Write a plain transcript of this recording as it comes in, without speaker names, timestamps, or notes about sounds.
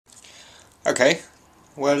Okay,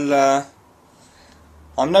 well,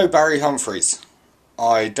 I'm no Barry Humphries.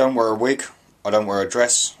 I don't wear a wig, I don't wear a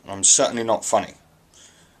dress, and I'm certainly not funny.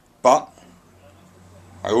 But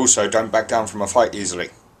I also don't back down from a fight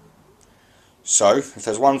easily. So, if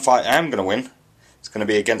there's one fight I am going to win, it's going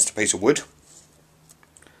to be against a piece of wood,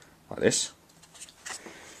 like this,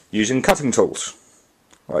 using cutting tools,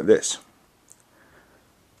 like this.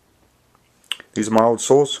 These are my old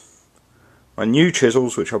saws, my new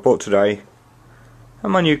chisels which I bought today,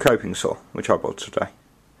 and my new coping saw which I bought today.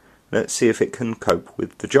 Let's see if it can cope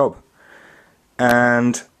with the job.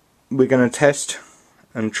 And we're going to test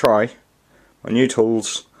and try my new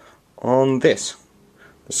tools on this.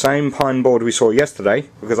 The same pine board we saw yesterday,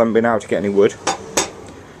 because I haven't been able to get any wood.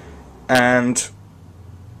 And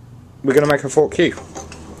we're going to make a fork cue.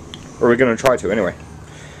 Or we're going to try to anyway.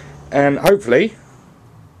 And hopefully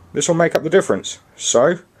this will make up the difference.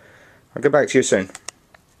 So, I'll get back to you soon.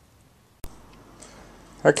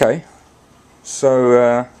 Okay,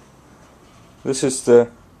 so this is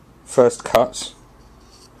the first cuts.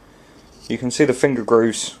 You can see the finger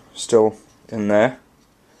grooves still in there,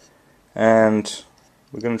 and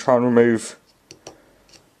we're going to try and remove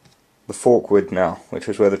the fork wood now, which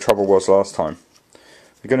is where the trouble was last time.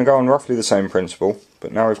 We're going to go on roughly the same principle,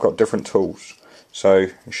 but now we've got different tools, so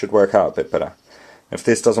it should work out a bit better. If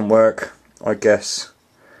this doesn't work, I guess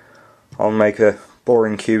I'll make a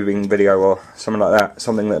boring cubing video or something like that,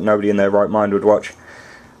 something that nobody in their right mind would watch.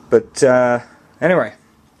 But anyway,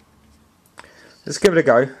 let's give it a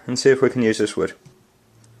go and see if we can use this wood.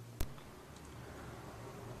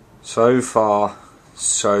 So far,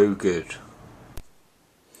 so good.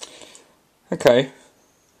 Okay,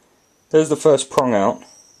 there's the first prong out,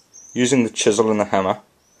 using the chisel and the hammer.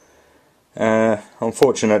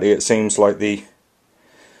 Unfortunately, it seems like the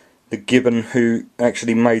gibbon who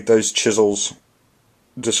actually made those chisels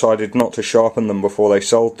decided not to sharpen them before they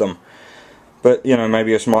sold them. But, you know,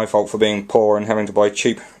 maybe it's my fault for being poor and having to buy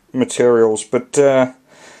cheap materials. But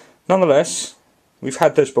nonetheless, we've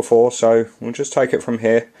had this before, so we'll just take it from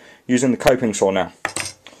here using the coping saw now.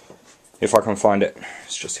 If I can find it.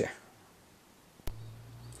 It's just here.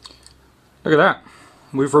 Look at that.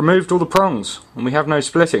 We've removed all the prongs and we have no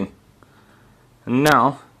splitting. And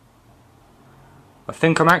now I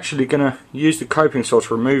think I'm actually going to use the coping saw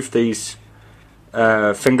to remove these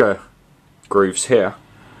finger grooves here,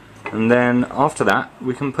 and then after that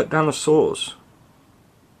we can put down the saws.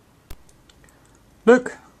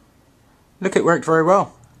 Look, it worked very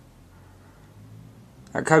well.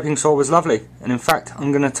 That coping saw was lovely, and in fact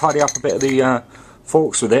I'm going to tidy up a bit of the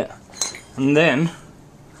forks with it, and then,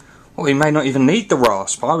 well, we may not even need the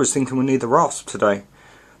rasp. I was thinking we need the rasp today,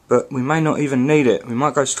 but we may not even need it. We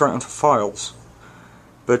might go straight onto files.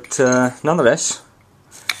 But nonetheless,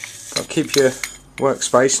 got to keep your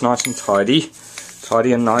workspace nice and tidy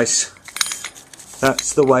and nice.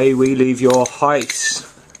 That's the way we leave your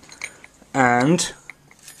house. And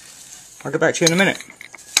I'll get back to you in a minute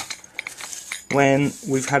when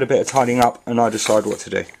we've had a bit of tidying up and I decide what to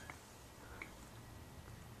do.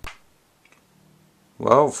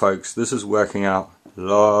 Well, folks, this is working out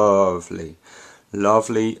lovely,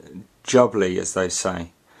 lovely jubbly, as they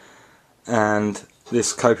say. And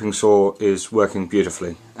this coping saw is working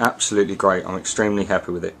beautifully. Absolutely great. I'm extremely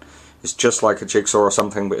happy with it. It's just like a jigsaw or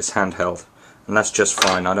something, but it's handheld. And that's just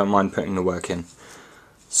fine. I don't mind putting the work in.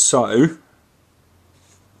 So,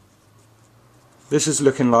 this is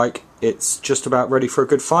looking like it's just about ready for a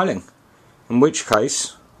good filing. In which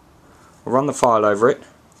case, I'll run the file over it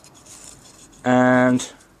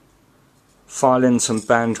and file in some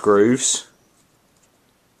band grooves.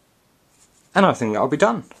 And I think that'll be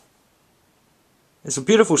done. It's a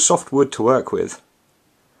beautiful soft wood to work with.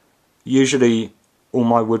 Usually all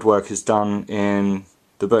my woodwork is done in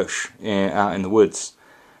the bush, out in the woods,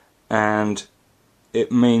 and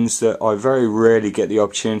it means that I very rarely get the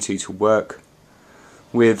opportunity to work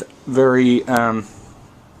with very well,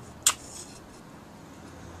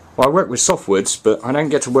 I work with soft woods, but I don't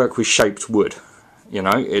get to work with shaped wood. You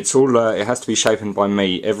know, it's all it has to be shapen by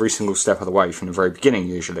me every single step of the way from the very beginning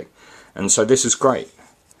usually, and so this is great.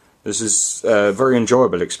 This is a very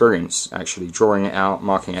enjoyable experience, actually, drawing it out,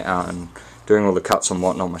 marking it out, and doing all the cuts and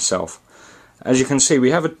whatnot myself. As you can see,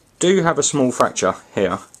 we do have a small fracture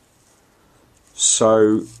here,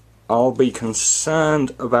 so I'll be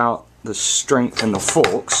concerned about the strength in the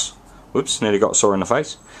forks. Whoops, nearly got a saw in the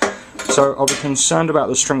face. So I'll be concerned about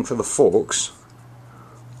the strength of the forks,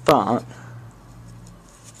 but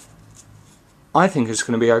I think it's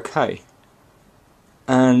going to be okay.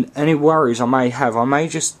 And any worries I may have, I may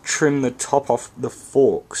just trim the top off the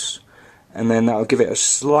forks, and then that'll give it a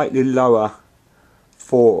slightly lower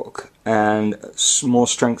fork and more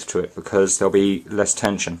strength to it because there'll be less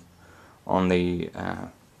tension on the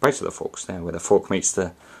base of the forks there where the fork meets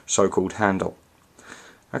the so-called handle.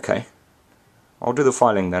 Okay, I'll do the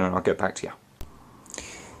filing then and I'll get back to you.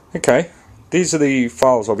 Okay, these are the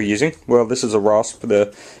files I'll be using. Well, this is a rasp.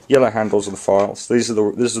 The yellow handles are the files. This is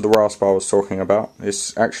the rasp I was talking about.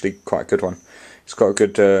 It's actually quite a good one. It's got a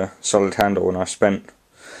good solid handle, and I spent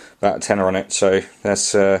about a tenner on it, so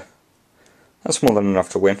that's more than enough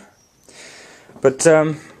to win. But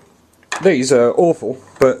these are awful,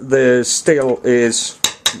 but the steel is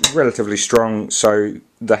relatively strong, so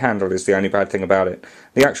the handle is the only bad thing about it.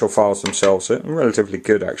 The actual files themselves are relatively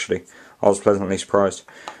good, actually. I was pleasantly surprised.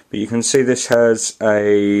 But you can see this has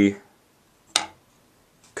a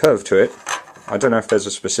curve to it. I don't know if there's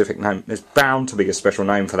a specific name. There's bound to be a special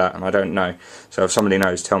name for that, and I don't know. So if somebody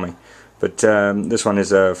knows, tell me. But this one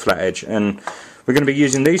is a flat edge, and we're going to be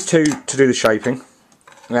using these two to do the shaping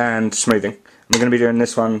and smoothing. And we're going to be doing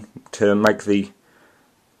this one to make the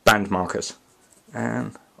band markers.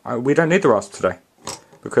 And we don't need the rasp today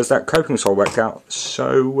because that coping saw worked out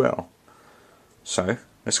so well. So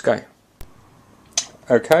let's go.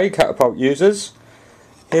 Okay, Catapult users,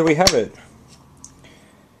 here we have it.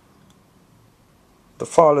 The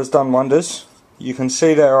file has done wonders. You can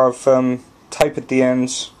see there I've tapered the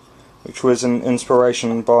ends, which was an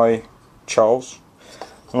inspiration by Charles.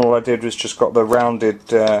 And all I did was just got the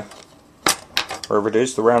rounded, wherever it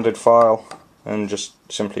is, the rounded file, and just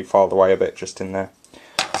simply filed away a bit just in there.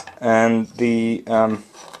 And the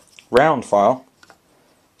round file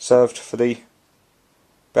served for the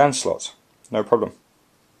band slots, no problem.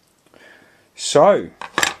 So,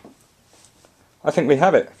 I think we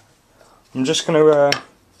have it. I'm just going to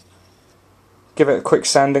give it a quick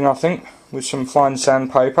sanding, I think, with some fine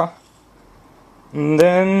sandpaper. And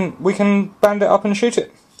then we can band it up and shoot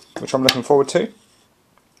it, which I'm looking forward to.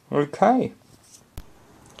 Okay.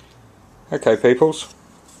 Okay, peoples.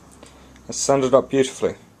 That's sanded up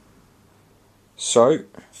beautifully. So,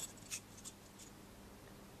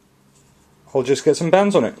 I'll just get some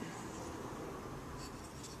bands on it.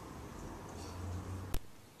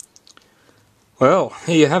 Well,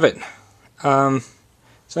 here you have it.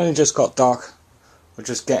 It's only just got dark, or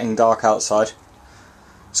just getting dark outside.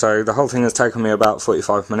 So the whole thing has taken me about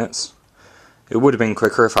 45 minutes. It would have been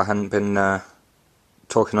quicker if I hadn't been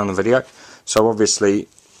talking on the video. So obviously,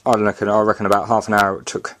 I reckon about half an hour it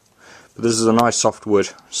took. But this is a nice soft wood,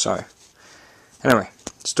 so... Anyway,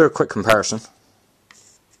 let's do a quick comparison.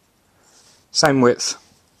 Same width.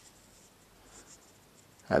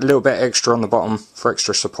 A little bit extra on the bottom for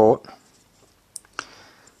extra support.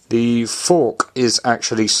 The fork is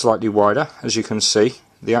actually slightly wider, as you can see.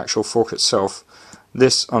 The actual fork itself.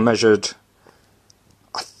 This I measured,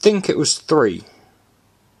 I think it was 3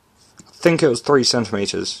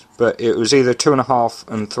 centimeters, but it was either 2.5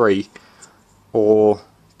 and 3, or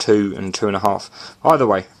 2 and 2.5. Either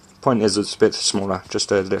way, point is it's a bit smaller,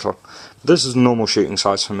 just a little. This is normal shooting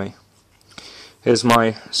size for me. Here's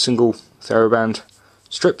my single TheraBand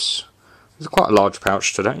strips. It's quite a large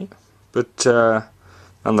pouch today, but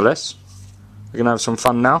nonetheless, we're going to have some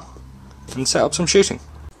fun now and set up some shooting.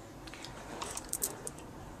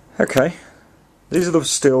 Okay, these are the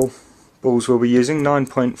steel balls we'll be using,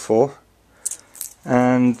 9.4,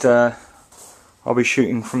 and I'll be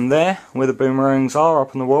shooting from there, where the boomerangs are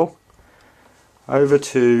up on the wall, over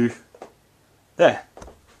to there.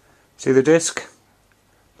 See the disc?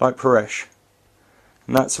 Like Paresh.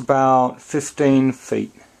 And that's about 15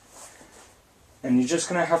 feet. And you're just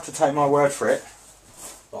going to have to take my word for it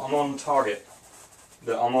that I'm on target,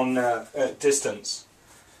 that I'm on distance,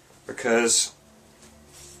 because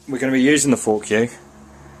we're going to be using the fork cue,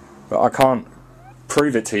 but I can't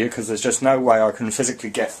prove it to you because there's just no way I can physically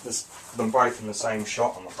get them both in the same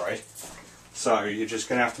shot, I'm afraid. So you're just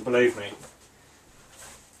going to have to believe me.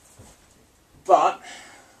 But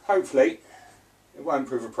hopefully it won't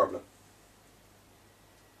prove a problem.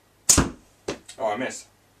 Oh, I missed.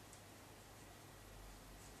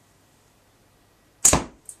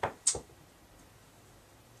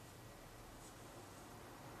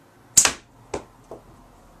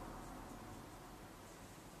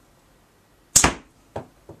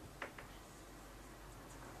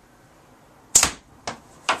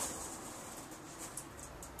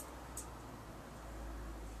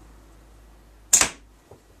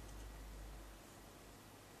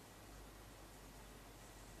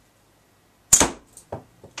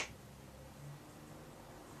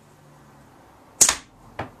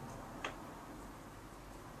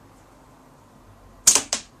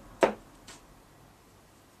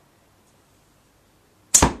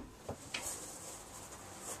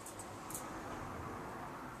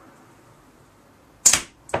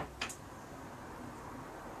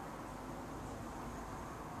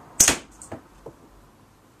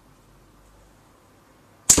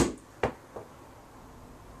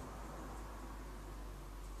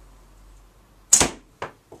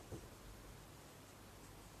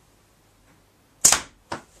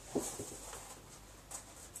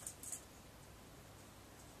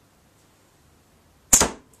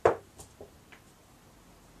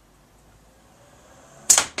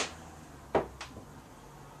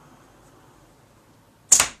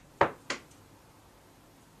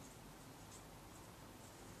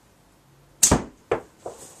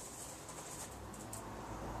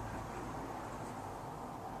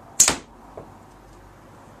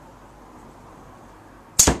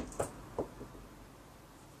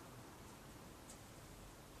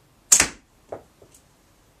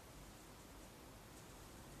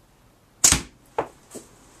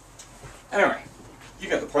 Anyway, you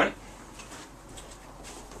get the point.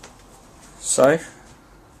 So,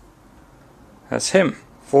 that's him,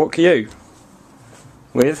 Fork U,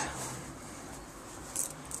 with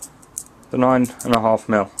the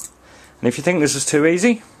 9.5mm. And if you think this is too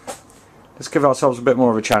easy, let's give ourselves a bit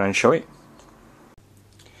more of a challenge, shall we?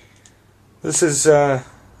 This is the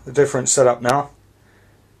different setup now,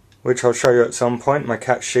 which I'll show you at some point. My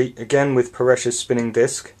cat sheet, again with Paresh's spinning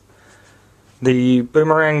disc. The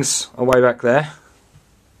boomerangs are way back there,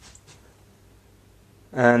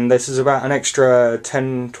 and this is about an extra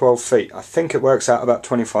 10-12 feet. I think it works out about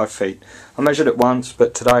 25 feet. I measured it once,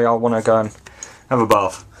 but today I want to go and have a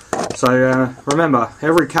bath. So remember,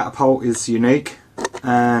 every catapult is unique,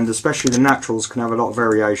 and especially the naturals can have a lot of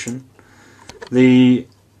variation. The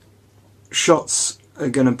shots are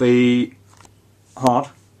going to be hard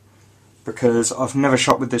because I've never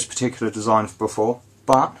shot with this particular design before,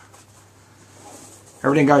 but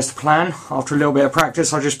everything goes to plan. After a little bit of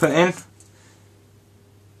practice I just put in,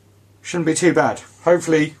 shouldn't be too bad.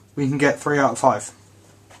 Hopefully we can get 3 out of 5.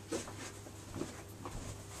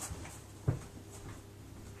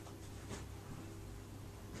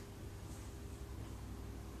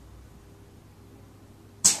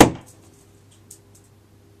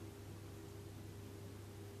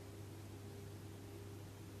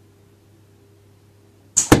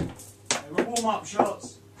 They were warm-up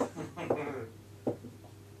shots.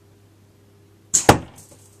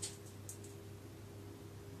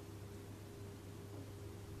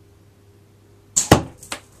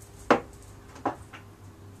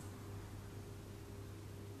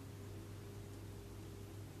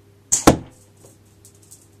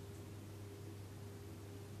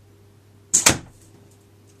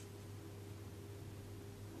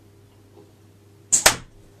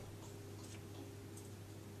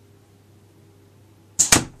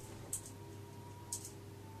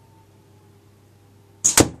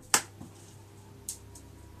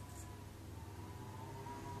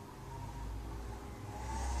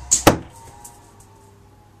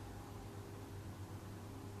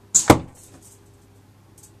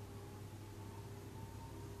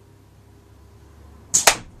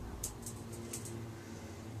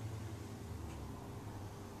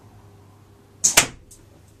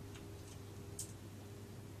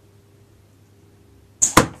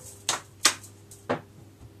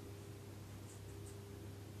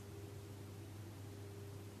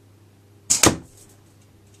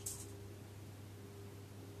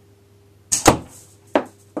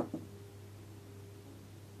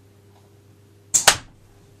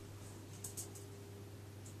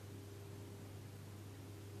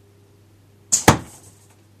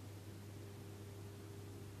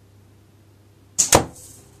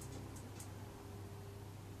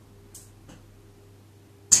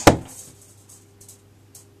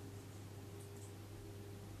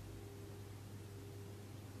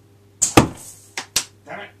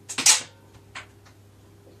 Damn it.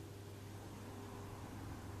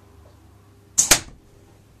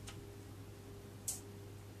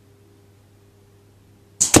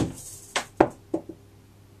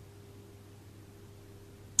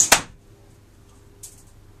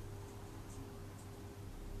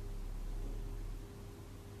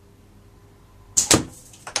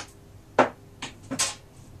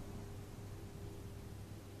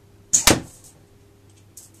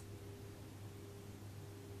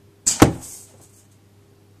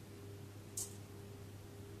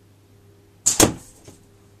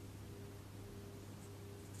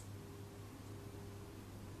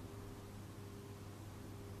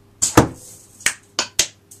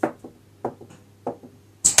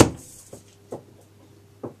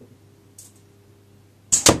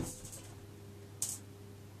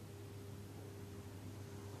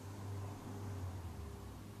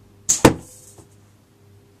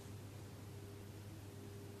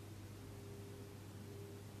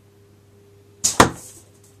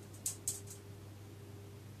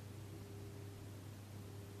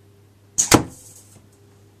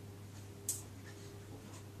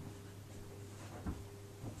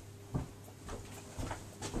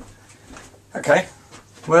 Okay,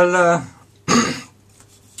 well,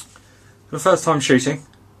 for the first time shooting,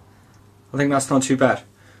 I think that's not too bad.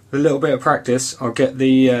 With a little bit of practice, I'll get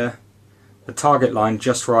the target line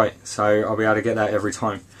just right, so I'll be able to get that every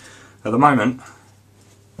time. At the moment,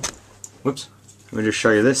 whoops, let me just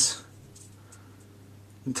show you this.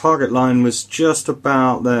 The target line was just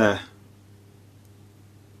about there,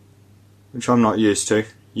 which I'm not used to.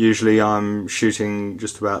 Usually I'm shooting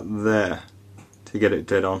just about there to get it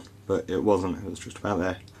dead on, but it wasn't, it was just about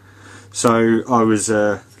there. So I was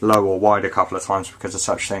low or wide a couple of times because of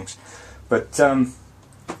such things. But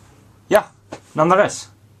yeah, nonetheless,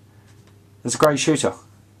 it's a great shooter.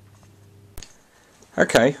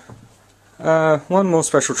 Okay, one more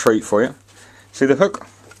special treat for you. See the hook?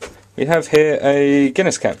 We have here a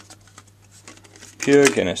Guinness can. Pure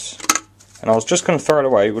Guinness. And I was just going to throw it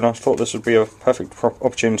away when I thought this would be a perfect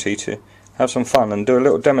opportunity to have some fun and do a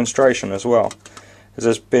little demonstration as well. As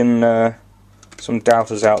there's been some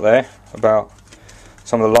doubters out there about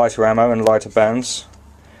some of the lighter ammo and lighter bands.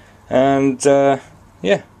 And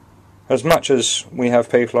yeah, as much as we have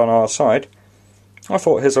people on our side, I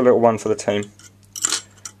thought here's a little one for the team.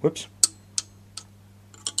 Whoops.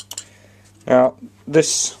 Now,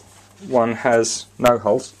 this one has no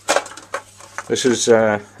holes. This is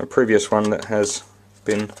a previous one that has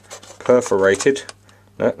been perforated.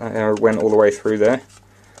 That went all the way through there.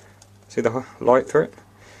 See the light through it?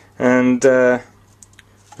 And we're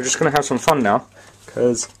just going to have some fun now,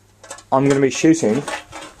 because I'm going to be shooting.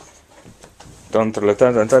 Dun, dun,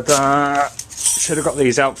 dun, dun, dun, dun. Should have got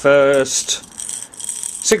these out first.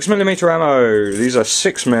 6mm ammo. These are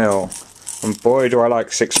 6mm, and boy do I like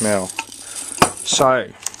 6mm. So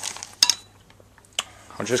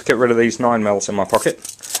I'll just get rid of these 9mm in my pocket.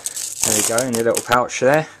 There you go, in your little pouch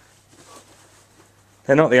there.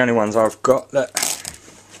 They're not the only ones I've got. Look.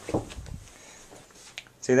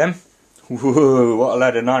 See them? Whoa, what a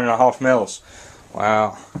load of 9.5mm.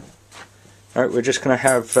 Wow. Right, we're just going to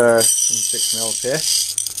have some 6mm here.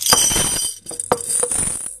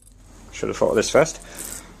 Should have thought of this first.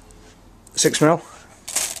 6mm.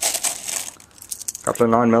 A couple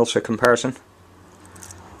of 9mm for comparison.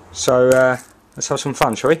 So let's have some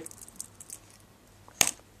fun, shall we?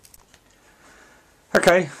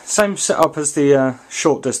 Okay, same setup as the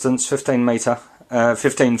short distance, 15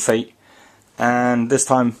 feet, and this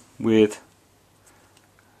time with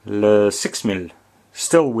le 6mm,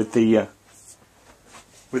 still with the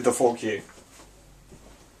 4Q.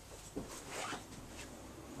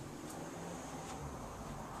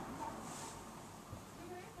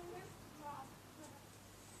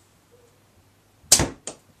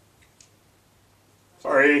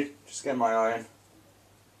 Sorry, just getting my eye in.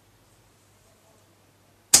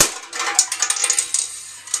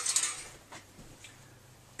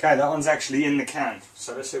 Okay, that one's actually in the can,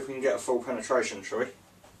 so let's see if we can get a full penetration, shall we?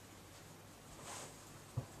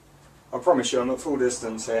 I promise you I'm at full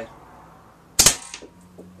distance here.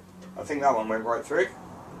 I think that one went right through.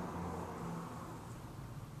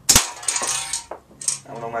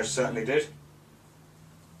 That one almost certainly did.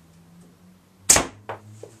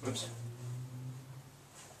 Oops.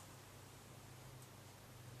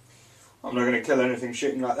 I'm not going to kill anything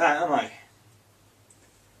shooting like that, am I?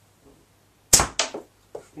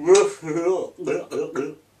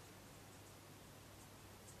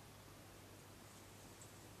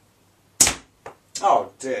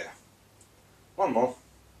 Oh dear. One more.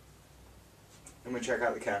 Then we check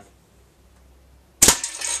out the can.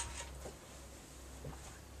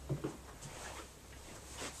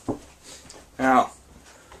 Now,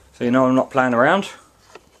 so you know I'm not playing around.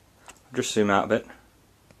 I'll just zoom out a bit.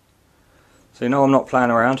 So you know I'm not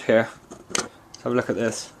playing around here. Let's have a look at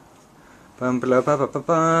this.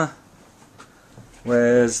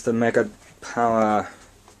 Where's the Mega Power?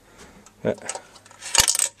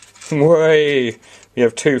 Way! We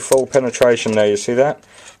have 2 full penetration there, you see that?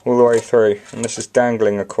 All the way through. And this is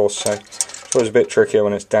dangling, of course, so it's always a bit trickier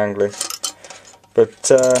when it's dangling. But,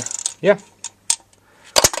 yeah.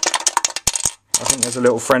 I think there's a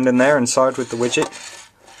little friend in there inside with the widget.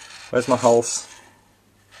 Where's my holes?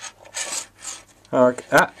 Ah,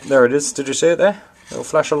 there it is. Did you see it there? Little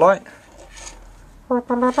flash of light.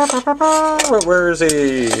 Where is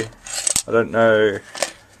he? I don't know.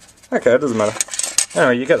 Okay, it doesn't matter.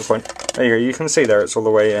 Anyway, you get the point. There you go. You can see there it's all the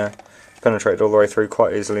way penetrated all the way through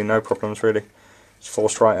quite easily. No problems really. It's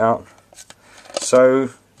forced right out.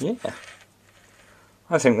 So, yeah.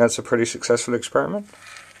 I think that's a pretty successful experiment.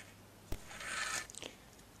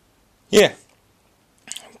 Yeah.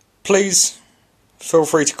 Please feel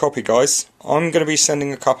free to copy, guys. I'm going to be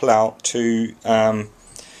sending a couple out to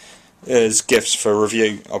as gifts for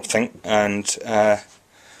review, I think, and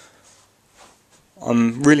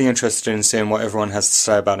I'm really interested in seeing what everyone has to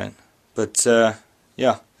say about it. But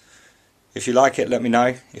yeah, if you like it, let me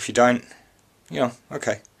know. If you don't, you know,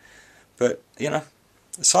 okay. But you know,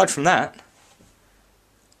 aside from that,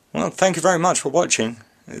 well, thank you very much for watching.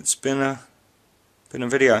 It's been a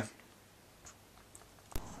video.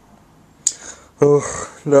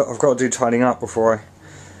 Oh, look, I've got to do tidying up before I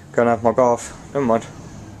go and have my bath. Never mind.